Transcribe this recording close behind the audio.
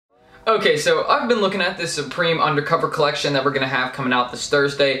Okay, so I've been looking at this Supreme Undercover collection that we're gonna have coming out this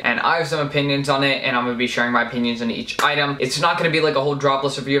Thursday, and I have some opinions on it, and I'm gonna be sharing my opinions on each item. It's not gonna be like a whole drop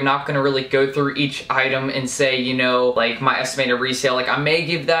list review. I'm not gonna really go through each item and say, you know, like my estimated resale. Like I may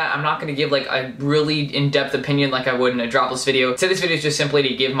give that. I'm not gonna give like a really in-depth opinion like I would in a drop list video. So this video is just simply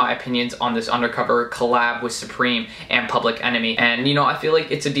to give my opinions on this Undercover collab with Supreme and Public Enemy. And you know, I feel like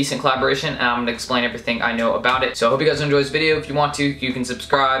it's a decent collaboration, and I'm gonna explain everything I know about it. So I hope you guys enjoy this video. If you want to, you can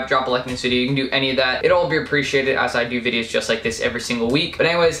subscribe, drop a like in this video, you can do any of that. It'll all be appreciated as I do videos just like this every single week. But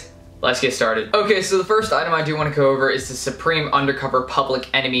anyways, let's get started. Okay, so the first item I do want to go over is the Supreme Undercover Public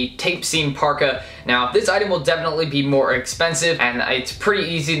Enemy Tape Seam Parka. Now, this item will definitely be more expensive, and it's pretty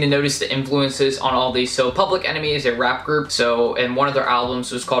easy to notice the influences on all these. So Public Enemy is a rap group, and one of their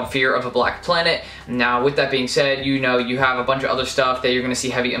albums was called Fear of a Black Planet. Now, with that being said, you know, you have a bunch of other stuff that you're going to see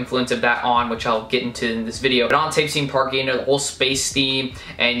heavy influence of that on, which I'll get into in this video. But on Tape Seam Parka, you know, the whole space theme,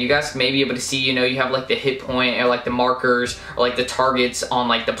 and you guys may be able to see, you know, you have like the hit point, or like the markers, or like the targets on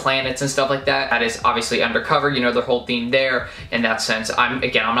like the planets and stuff like that. That is obviously Undercover, you know, the whole theme there in that sense. I'm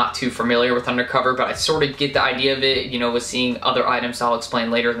not too familiar with Undercover, but I sort of get the idea of it, you know, with seeing other items I'll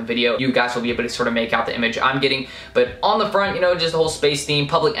explain later in the video. You guys will be able to sort of make out the image I'm getting. But on the front, you know, just the whole space theme,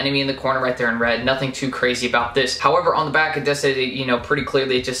 Public Enemy in the corner right there in red, nothing too crazy about this. However, on the back it does say, you know, pretty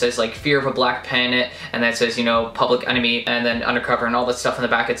clearly it just says like Fear of a Black Planet, and that says, you know, Public Enemy, and then Undercover and all that stuff in the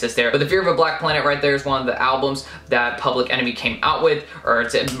back it says there. But the Fear of a Black Planet right there is one of the albums that Public Enemy came out with, or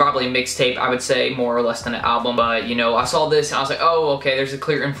it's probably a mixtape, I would say, more or less than an album. But you know, I saw this and I was like, oh, okay, there's a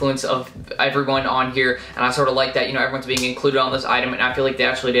clear influence of everyone on here, and I sort of like that, you know, everyone's being included on this item, and I feel like they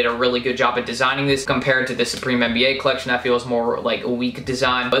actually did a really good job at designing this compared to the Supreme NBA collection. That feels more like a weak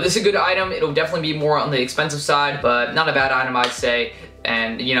design, but this is a good item. It'll definitely be more on the expensive side, but not a bad item, I'd say.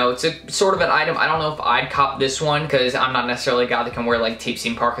 And you know, it's a sort of an item. I don't know if I'd cop this one because I'm not necessarily a guy that can wear like tape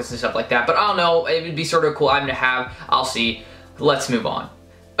seam parkas and stuff like that, but I don't know, it would be sort of a cool item to have. I'll see. Let's move on.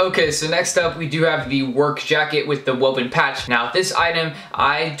 Okay, so next up we do have the work jacket with the woven patch. Now this item,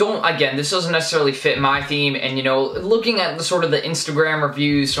 this doesn't necessarily fit my theme, and you know, looking at the sort of the Instagram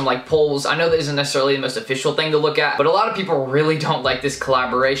reviews from like polls, I know that isn't necessarily the most official thing to look at, but a lot of people really don't like this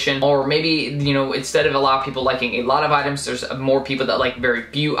collaboration. Or maybe, you know, instead of a lot of people liking a lot of items, there's more people that like very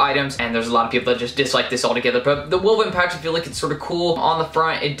few items, and there's a lot of people that just dislike this altogether. But the woven patch, I feel like it's sort of cool. On the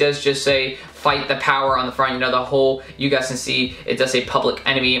front, it does just say Fight the Power on the front. You know, the whole, you guys can see it does say Public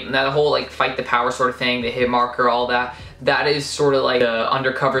Enemy, and that whole like Fight the Power sort of thing, the hit marker, all that. That is sort of like the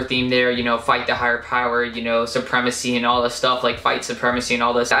Undercover theme there, you know, fight the higher power, you know, supremacy and all this stuff, like fight supremacy and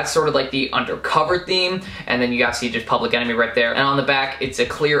all this. That's sort of like the Undercover theme, and then you guys see just Public Enemy right there. And on the back, it's a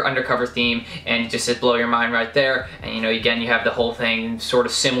clear Undercover theme, and it just says Blow Your Mind right there. And you know, again, you have the whole thing, sort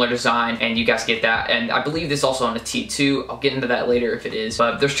of similar design, and you guys get that. And I believe this also on a T2. I'll get into that later if it is.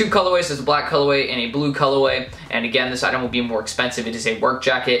 But there's two colorways. There's a black colorway and a blue colorway. And again, this item will be more expensive. It is a work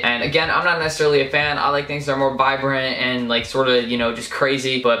jacket. And again, I'm not necessarily a fan. I like things that are more vibrant and like sort of, you know, just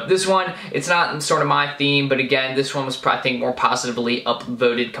crazy. But this one, it's not sort of my theme, but again, this one was, I think, more positively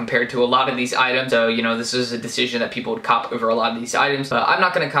upvoted compared to a lot of these items. So, you know, this is a decision that people would cop over a lot of these items. But I'm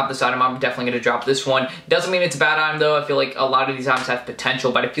not going to cop this item. I'm definitely going to drop this one. Doesn't mean it's a bad item, though. I feel like a lot of these items have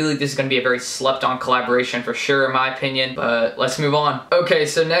potential, but I feel like this is going to be a very slept-on collaboration for sure, in my opinion. But let's move on. Okay,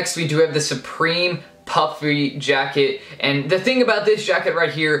 so next we do have the Supreme puffy jacket, and the thing about this jacket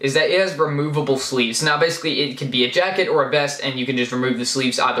right here is that it has removable sleeves. Now basically it can be a jacket or a vest, and you can just remove the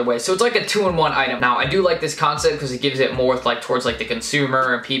sleeves either way, so it's like a two-in-one item. Now I do like this concept because it gives it more like towards like the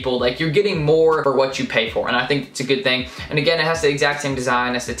consumer and people, like you're getting more for what you pay for, and I think it's a good thing. And again, it has the exact same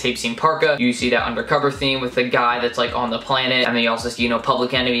design as the tape seam parka. You see that Undercover theme with the guy that's like on the planet, and then you also see, you know,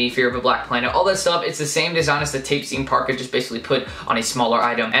 Public Enemy, Fear of a Black Planet, all that stuff. It's the same design as the tape seam parka, just basically put on a smaller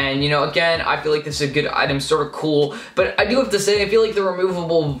item. And you know, again, I feel like this is a good item, sort of cool, but I do have to say, I feel like the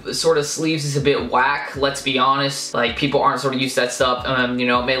removable sort of sleeves is a bit whack, let's be honest. Like, people aren't sort of used to that stuff. You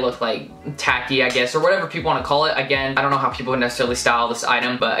know, it may look like tacky, I guess, or whatever people want to call it. Again, I don't know how people would necessarily style this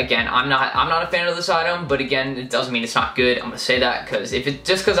item, but again, I'm not a fan of this item, but again, it doesn't mean it's not good. I'm gonna say that because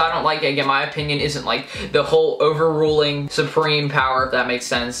just because I don't like it, again, my opinion isn't like the whole overruling Supreme power, if that makes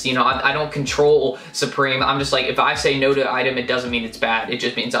sense. You know, I don't control Supreme. I'm just like, if I say no to an item, it doesn't mean it's bad. It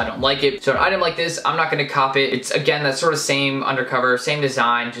just means I don't like it. So an item like this, I'm not gonna cop it. It's, again, that sort of same Undercover, same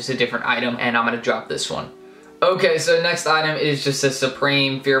design, just a different item, and I'm gonna drop this one. Okay, so next item is just a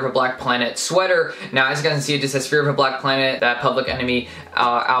Supreme Fear of a Black Planet sweater. Now, as you guys can see, it just says Fear of a Black Planet, that Public Enemy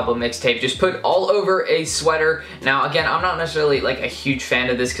album mixtape, just put all over a sweater. Now, again, I'm not necessarily like a huge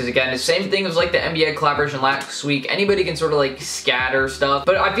fan of this because, again, the same thing as like the NBA collaboration last week. Anybody can sort of like scatter stuff,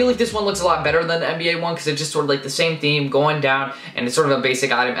 but I feel like this one looks a lot better than the NBA one because it's just sort of like the same theme going down, and it's sort of a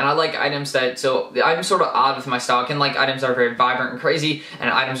basic item. And I like items that, so I'm sort of odd with my style. I can like items that are very vibrant and crazy, and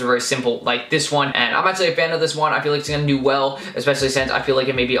items are very simple like this one. And I'm actually a fan of this one. I feel like it's gonna do well, especially since I feel like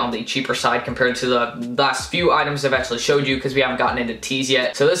it may be on the cheaper side compared to the last few items I've actually showed you, because we haven't gotten into tees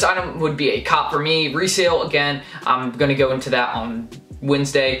yet. So this item would be a cop for me. Resale, again, I'm gonna go into that on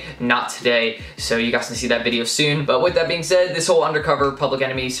Wednesday, not today, so you guys can see that video soon. But with that being said, this whole Undercover Public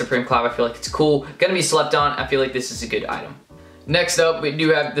Enemy Supreme collab, I feel like it's cool, gonna be slept on. I feel like this is a good item. Next up, we do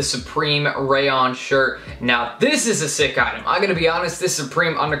have the Supreme rayon shirt. Now, this is a sick item. I'm gonna be honest, this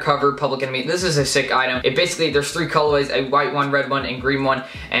Supreme Undercover Public Enemy, this is a sick item. It basically, there's 3 colorways, a white one, red one, and green one,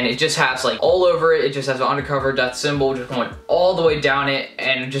 and it just has like all over it, it just has an undercover dot symbol just going all the way down it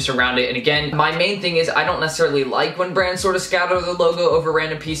and just around it. And again, my main thing is I don't necessarily like when brands sort of scatter their logo over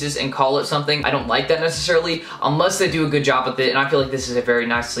random pieces and call it something. I don't like that necessarily, unless they do a good job with it, and I feel like this is a very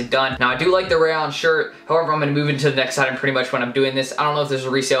nicely done. Now, I do like the rayon shirt, however, I'm gonna move into the next item pretty much when I'm doing this. I don't know if there's a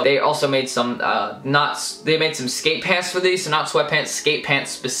resale. They also made some, they made some skate pants for these, so not sweatpants, skate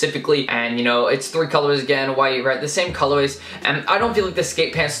pants specifically. And you know, it's 3 colors again, white, red, the same colorways. And I don't feel like the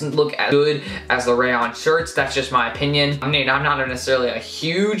skate pants look as good as the rayon shirts. That's just my opinion. I mean, I'm not necessarily a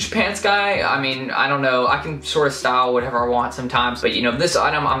huge pants guy. I mean, I don't know. I can sort of style whatever I want sometimes, but you know, this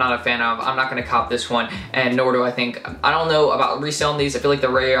item I'm not a fan of. I'm not gonna cop this one, and nor do I think, I don't know about reselling these. I feel like the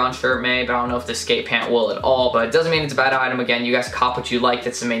rayon shirt may, but I don't know if the skate pant will at all. But it doesn't mean it's a bad item. Again, you guys cop what you like,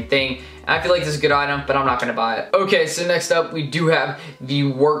 that's the main thing. And I feel like this is a good item, but I'm not gonna buy it. Okay, so next up, we do have the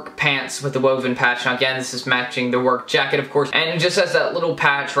work pants with the woven patch. Now again, this is matching the work jacket, of course, and it just has that little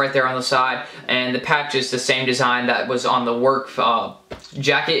patch right there on the side, and the patch is the same design that was on the work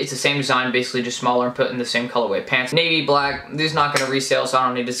jacket. It's the same design, basically just smaller and put in the same colorway pants. Navy black, these not gonna resale, so I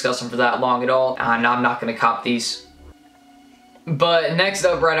don't need to discuss them for that long at all, and I'm not gonna cop these. But next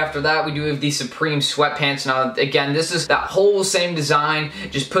up, right after that, we do have the Supreme sweatpants. Now, again, this is that whole same design,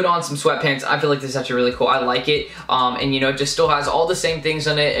 just put on some sweatpants. I feel like this is actually really cool. I like it. And you know, it just still has all the same things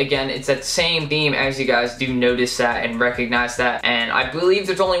on it. Again, it's that same theme, as you guys do notice that and recognize that. And I believe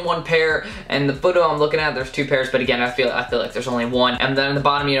there's only 1 pair, and the photo I'm looking at, there's 2 pairs, but again, I feel like there's only 1. And then at the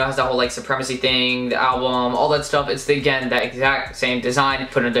bottom, you know, has that whole like supremacy thing, the album, all that stuff. It's again, that exact same design,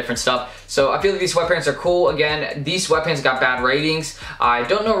 put in different stuff. So I feel like these sweatpants are cool. Again, these sweatpants got bad ratings. I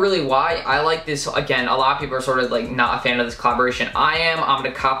don't know really why. I like this. Again, a lot of people are sort of like not a fan of this collaboration. I am. I'm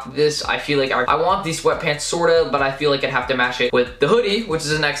gonna cop this. I feel like I want these sweatpants sort of, but I feel like I'd have to match it with the hoodie, which is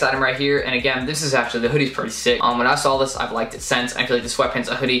the next item right here. And again, this is actually, the hoodie's pretty sick. When I saw this, I've liked it since. I feel like the sweatpants,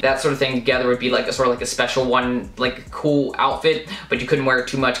 a hoodie, that sort of thing together would be like a sort of like a special one, like a cool outfit, but you couldn't wear it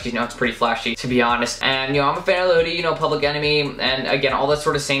too much because you know it's pretty flashy, to be honest. And you know, I'm a fan of the hoodie, you know, Public Enemy, and again, all that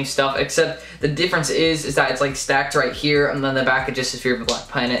sort of same stuff, except the difference is that it's like stacked right here, and then the back it just is Fear of a Black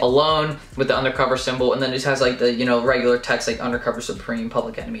Planet alone with the undercover symbol, and then it just has like the, you know, regular text like Undercover Supreme,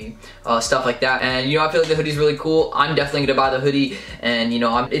 Public Enemy, stuff like that. And you know, I feel like the hoodie's really cool. I'm definitely gonna buy the hoodie, and you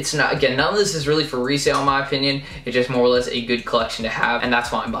know, it's not, again, none of this is really for resale in my opinion. It's just more or less a good collection to have, and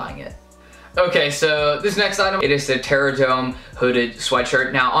that's why I'm buying it. Okay, so this next item, it is the Terradome hooded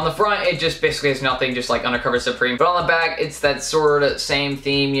sweatshirt. Now, on the front, it just basically has nothing, just like Undercover Supreme. But on the back, it's that sort of same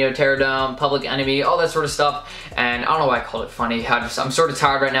theme, you know, Terradome, Public Enemy, all that sort of stuff. And I don't know why I called it funny. I'm sort of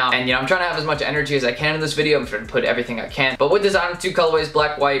tired right now. And, you know, I'm trying to have as much energy as I can in this video. I'm trying to put everything I can. But with this item, 2 colorways,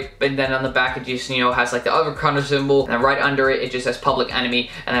 black, white. And then on the back, it just, you know, has like the undercover symbol. And then right under it, it just says Public Enemy.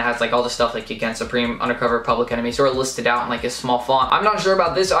 And it has like all the stuff like, again, Supreme, Undercover, Public Enemy, sort of listed out in like a small font. I'm not sure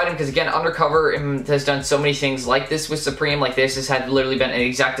about this item because, again, Undercover has done so many things like this with Supreme. Like this has had literally been an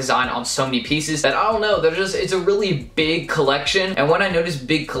exact design on so many pieces that I don't know, it's a really big collection. And when I notice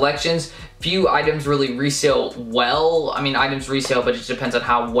big collections, few items really resale well. I mean, items resale, but it just depends on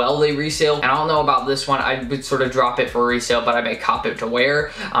how well they resale. And I don't know about this one. I would sort of drop it for resale, but I may cop it to wear.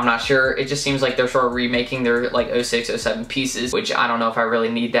 I'm not sure. It just seems like they're sort of remaking their like 06, 07 pieces, which I don't know if I really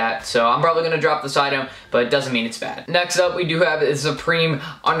need that. So I'm probably gonna drop this item, but it doesn't mean it's bad. Next up, we do have the Supreme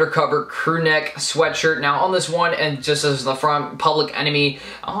Undercover crew neck sweatshirt. Now on this one, and just as the front, Public Enemy,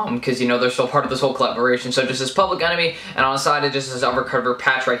 because you know, they're still part of this whole collaboration. So just as Public Enemy, and on the side, it just says Undercover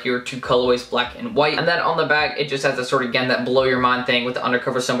patch right here, 2 colorways. colorways, black and white. And then on the back, it just has a sort of, again, that blow your mind thing with the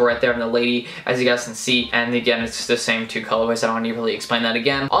undercover symbol right there and the lady, as you guys can see. And again, it's the same two colorways. I don't need to really explain that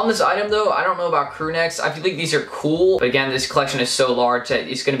again. On this item though, I don't know about crew necks. I feel like these are cool, but again, this collection is so large that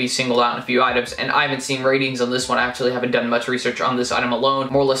it's going to be singled out in a few items, and I haven't seen ratings on this one. I actually haven't done much research on this item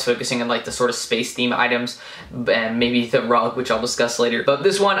alone, more or less focusing on like the sort of space theme items and maybe the rug, which I'll discuss later. But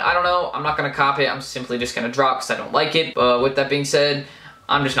this one, I don't know. I'm not going to cop it. I'm simply just going to drop because I don't like it. But with that being said,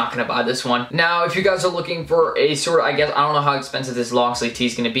 I'm just not going to buy this one. Now, if you guys are looking for a sort of, I guess, I don't know how expensive this long sleeve tee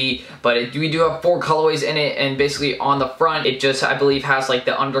is going to be, but we do have 4 colorways in it, and basically on the front, it just, I believe, has like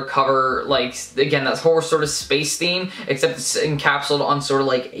the undercover, like, again, that whole sort of space theme, except it's encapsulated on sort of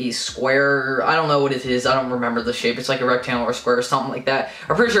like a square. I don't know what it is. I don't remember the shape. It's like a rectangle or square or something like that.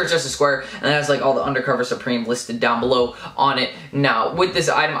 I'm pretty sure it's just a square, and it has like all the Undercover Supreme listed down below on it. Now, with this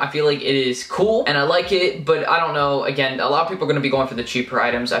item, I feel like it is cool, and I like it, but I don't know. Again, a lot of people are going to be going for the cheaper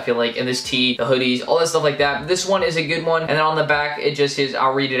items, I feel like, in this tee, the hoodies, all that stuff like that. This one is a good one, and then on the back, it just is,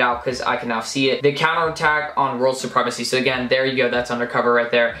 I'll read it out because I can now see it. The counterattack on world supremacy. So again, there you go, that's undercover right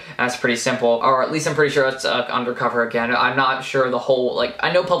there. That's pretty simple, or at least I'm pretty sure it's undercover again. I'm not sure the whole, like,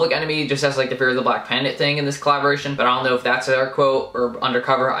 I know Public Enemy just has like the Fear of the Black Planet thing in this collaboration, but I don't know if that's their quote or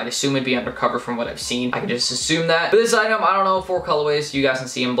undercover. I'd assume it'd be undercover from what I've seen. I can just assume that. But this item, I don't know, 4 colorways. You guys can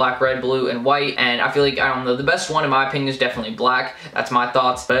see them: black, red, blue, and white. And I feel like, I don't know, the best one in my opinion is definitely black. That's my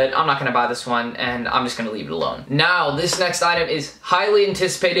thoughts. But I'm not going to buy this one, and I'm just going to leave it alone. Now, this next item is highly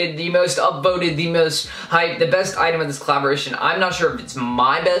anticipated, the most upvoted, the most hyped, the best item of this collaboration. I'm not sure if it's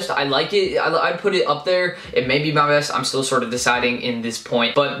my best. I like it. I'd put it up there. It may be my best. I'm still sort of deciding in this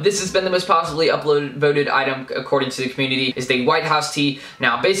point. But this has been the most positively voted item according to the community, is the White House tee.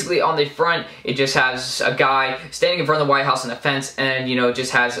 Now, basically on the front, it just has a guy standing in front of the White House on a fence, and, you know, it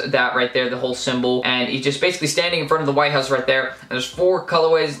just has that right there, the whole symbol. And he's just basically standing in front of the White House right there. And there's 4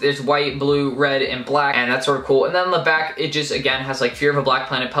 colorways. There's white, blue, red, and black, and that's sort of cool. And then on the back, it just, again, has like Fear of a Black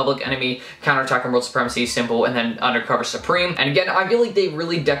Planet, Public Enemy, counterattack and world supremacy symbol, and then Undercover Supreme. And again, I feel like they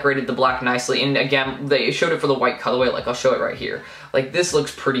really decorated the black nicely, and again, they showed it for the white colorway. Like, I'll show it right here. Like, this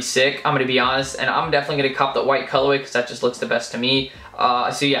looks pretty sick, I'm gonna be honest, and I'm definitely gonna cop the white colorway because that just looks the best to me.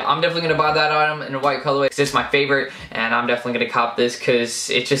 So yeah, I'm definitely gonna buy that item in a white colorway because it's my favorite, and I'm definitely gonna cop this because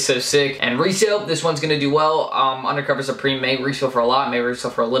it's just so sick. And resale, this one's gonna do well. Undercover Supreme may resale for a lot, may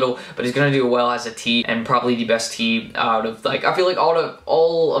resale for a little, but it's gonna do well as a tee, and probably the best tee out of, like, I feel like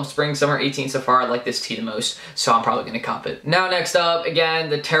all of spring summer 18 so far, I like this tee the most, so I'm probably gonna cop it. Now, next up,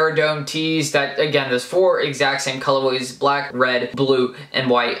 again, the Terror Dome tees. That, again, there's 4 exact same colorways: black, red, blue, and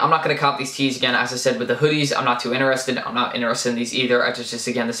white. I'm not gonna cop these tees. Again, as I said with the hoodies, I'm not too interested. I'm not interested in these either. I just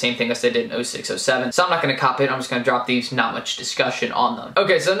again, the same thing as I did in 06, 07. So I'm not gonna cop it. I'm just gonna drop these. Not much discussion on them.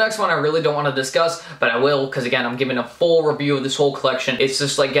 Okay, so the next one I really don't want to discuss, but I will, because again, I'm giving a full review of this whole collection. It's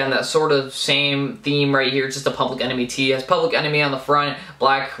just like, again, that sort of same theme right here. It's just a Public Enemy tee. It has Public Enemy on the front,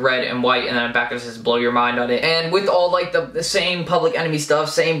 black, red, and white, and then on the back it says Blow Your Mind on it. And with all like the same Public Enemy stuff,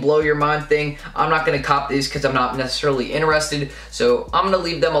 same Blow Your Mind thing, I'm not gonna cop these because I'm not necessarily interested. So I'm gonna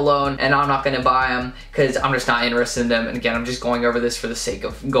leave them alone, and I'm not gonna buy them because I'm just not interested in them. And again, I'm just going over this for the sake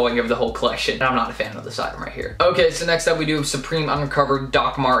of going over the whole collection, and I'm not a fan of this item right here. Okay, so next up we do have Supreme Undercover,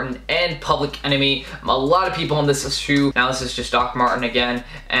 Doc Martin, and Public Enemy. A lot of people on this shoe. Now this is just Doc Martin again,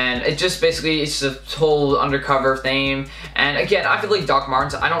 and it just basically, it's a whole undercover theme. And again, I feel like Doc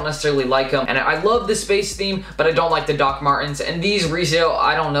Martens, I don't necessarily like them, and I love the space theme, but I don't like the Doc Martens. And these resale,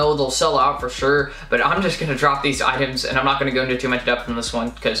 I don't know, they'll sell out for sure, but I'm just gonna drop these items, and I'm not gonna go into too much depth on this one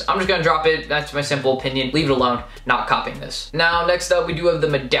because I'm just gonna drop it. That's my simple opinion. Leave it alone. Not copying this. Now, next up we do have the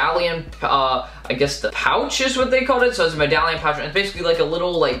medallion, I guess the pouch is what they called it. So it's a medallion pouch, and it's basically like a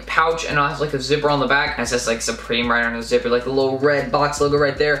little like pouch, and it has like a zipper on the back, and it says like Supreme right on the zipper, like the little red box logo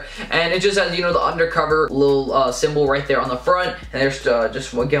right there. And it just has, you know, the undercover little symbol right there on the front, and there's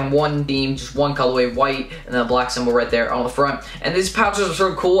just, again, one theme, just one colorway, white, and then a black symbol right there on the front. And these pouches are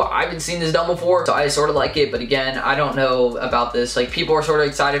sort of cool. I haven't seen this done before, so I sort of like it, but again, I don't know about this. Like, people are sort of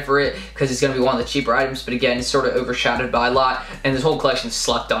excited for it because it's gonna be one of the cheaper items, but again, it's sort of overshadowed by a lot, and this whole collection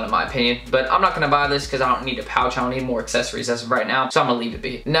slept on in my opinion. But I'm not gonna buy this because I don't need a pouch. I don't need more accessories as of right now, so I'm gonna leave it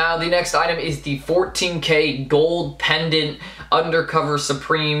be. Now, the next item is the 14K gold pendant Undercover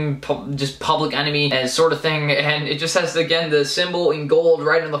Supreme, just Public Enemy and sort of thing, and it just has, again, the symbol in gold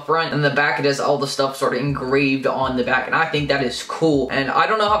right in the front, and the back it has all the stuff sort of engraved on the back, and I think that is cool. And I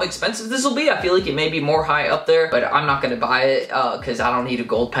don't know how expensive this will be. I feel like it may be more high up there, but I'm not gonna buy it because I don't need a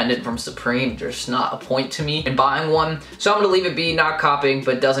gold pendant from Supreme. There's not a point to me in buying one, so I'm gonna leave it be, not copying,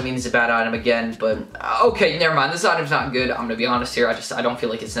 but doesn't mean it's a bad item again. But okay, never mind, this item's not good. I'm gonna be honest here, I don't feel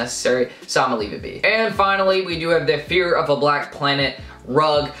like it's necessary, so I'm gonna leave it be. And finally, we do have the Fear of a Black Planet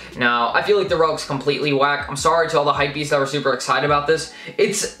rug. Now, I feel like the rug's completely whack. I'm sorry to all the hypebeasts that were super excited about this.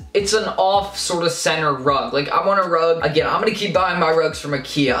 It's an off sort of center rug. Like, I want a rug. Again, I'm gonna keep buying my rugs from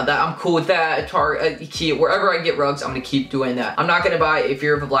IKEA. I'm cool with that. IKEA, wherever I get rugs, I'm gonna keep doing that. I'm not gonna buy a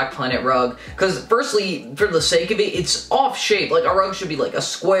Fear of a Black Planet rug, because firstly, for the sake of it, it's off shape. Like, a rug should be like a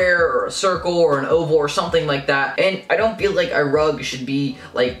square or a circle or an oval or something like that. And I don't feel like a rug should be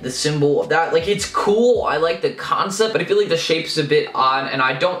like the symbol of that. Like, it's cool. I like the concept, but I feel like the shape's a bit odd, and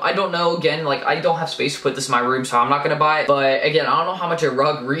I don't know, again, like, I don't have space to put this in my room, so I'm not gonna buy it. But again, I don't know how much a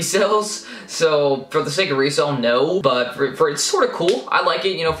rug resells, so for the sake of resale, no. But for it's sort of cool. I like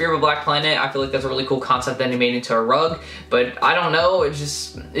it, you know, Fear of a Black Planet. I feel like that's a really cool concept that he made into a rug, but I don't know, it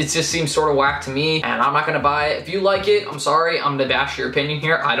just seems sort of whack to me, and I'm not gonna buy it. If you like it, I'm sorry, I'm gonna bash your opinion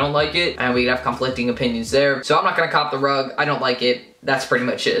here. I don't like it, and we have conflicting opinions there, so I'm not gonna cop the rug. I don't like it. That's pretty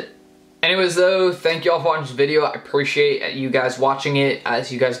much it. Anyways though, thank you all for watching this video. I appreciate you guys watching it,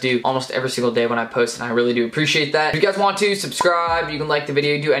 as you guys do almost every single day when I post, and I really do appreciate that. If you guys want to subscribe, you can like the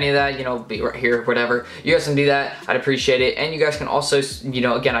video, do any of that, you know, be right here, whatever. You guys can do that. I'd appreciate it. And you guys can also, you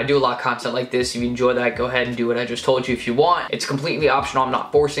know, again, I do a lot of content like this. If you enjoy that, go ahead and do what I just told you if you want. It's completely optional. I'm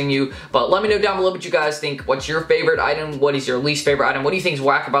not forcing you, but let me know down below what you guys think. What's your favorite item? What is your least favorite item? What do you think is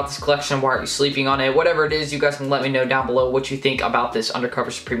whack about this collection? Why are you sleeping on it? Whatever it is, you guys can let me know down below what you think about this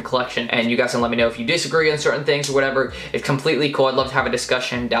Undercover Supreme collection, and you guys can let me know if you disagree on certain things or whatever. It's completely cool. I'd love to have a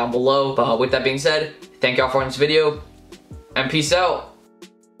discussion down below. But with that being said, thank y'all for watching this video, and peace out.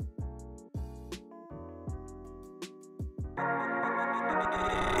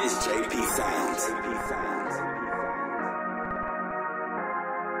 It's JP Sounds.